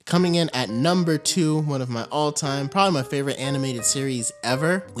Coming in at number 2, one of my all-time, probably my favorite animated series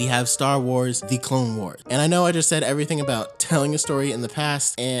ever, we have Star Wars: The Clone Wars. And I know I just said everything about telling a story in the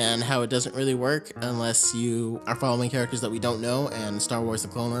past and how it doesn't really work unless you are following characters that we don't know, and Star Wars: The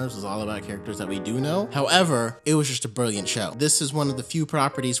Clone Wars is all about characters that we do know. However, it was just a brilliant show. This is one of the few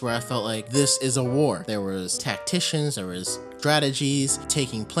properties where I felt like this is a war. There was tacticians, there was strategies,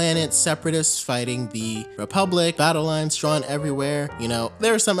 taking planets, separatists fighting the Republic, battle lines drawn everywhere. You know,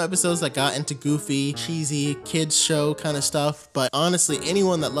 there were some episodes that got into goofy, cheesy, kids show kind of stuff, but honestly,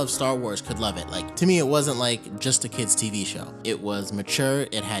 anyone that loves Star Wars could love it. Like, to me, it wasn't like just a kids TV show. It was mature,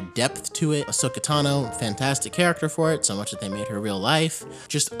 it had depth to it. Ahsoka Tano, fantastic character for it, so much that they made her real life.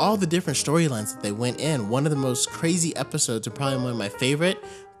 Just all the different storylines that they went in. One of the most crazy episodes, and probably one of my favorite,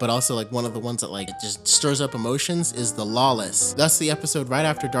 but also like one of the ones that like it just stirs up emotions, is The Lawless. That's the episode right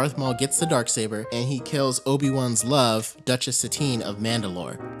after Darth Maul gets the Darksaber and he kills Obi-Wan's love, Duchess Satine of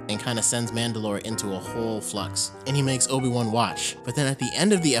Mandalore, and kind of sends Mandalore into a whole flux. And he makes Obi-Wan watch. But then at the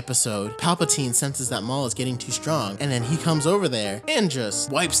end of the episode, Palpatine senses that Maul is getting too strong, and then he comes over there and just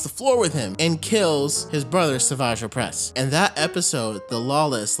wipes the floor with him and kills his brother Savage Opress. And that episode, The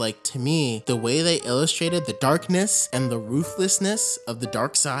Lawless, like, to me, the way they illustrated the darkness and the ruthlessness of the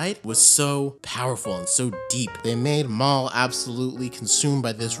dark side was so powerful and so deep. They made Maul absolutely consumed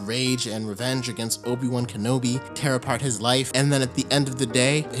by this rage and revenge against Obi-Wan Kenobi, tear apart his life, and then at the end of the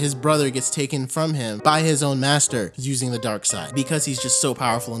day, his brother gets taken from him by his own master using the dark side because he's just so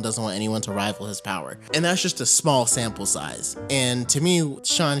powerful and doesn't want anyone to rival his power. And that's just a small sample size. And to me,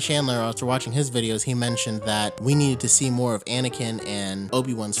 Sean Chandler, after watching his videos, he mentioned that we needed to see more of Anakin and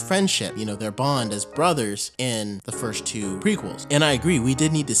Obi-Wan's friendship, you know, their bond as brothers in the first 2 prequels. And I agree, we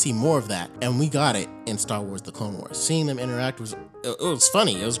did need to see more of that, and we got it in Star Wars: The Clone Wars. Seeing them interact was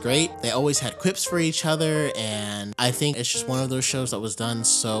funny, it was great. They always had quips for each other, and I think it's just one of those shows that was done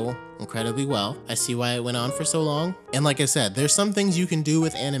so incredibly well. I see why it went on for so long. And like I said, there's some things you can do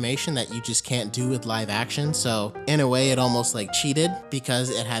with animation that you just can't do with live action, so in a way it almost like cheated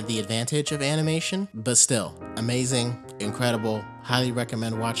because it had the advantage of animation, but still, amazing, incredible, highly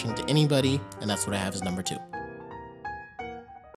recommend watching to anybody, and that's what I have as number 2.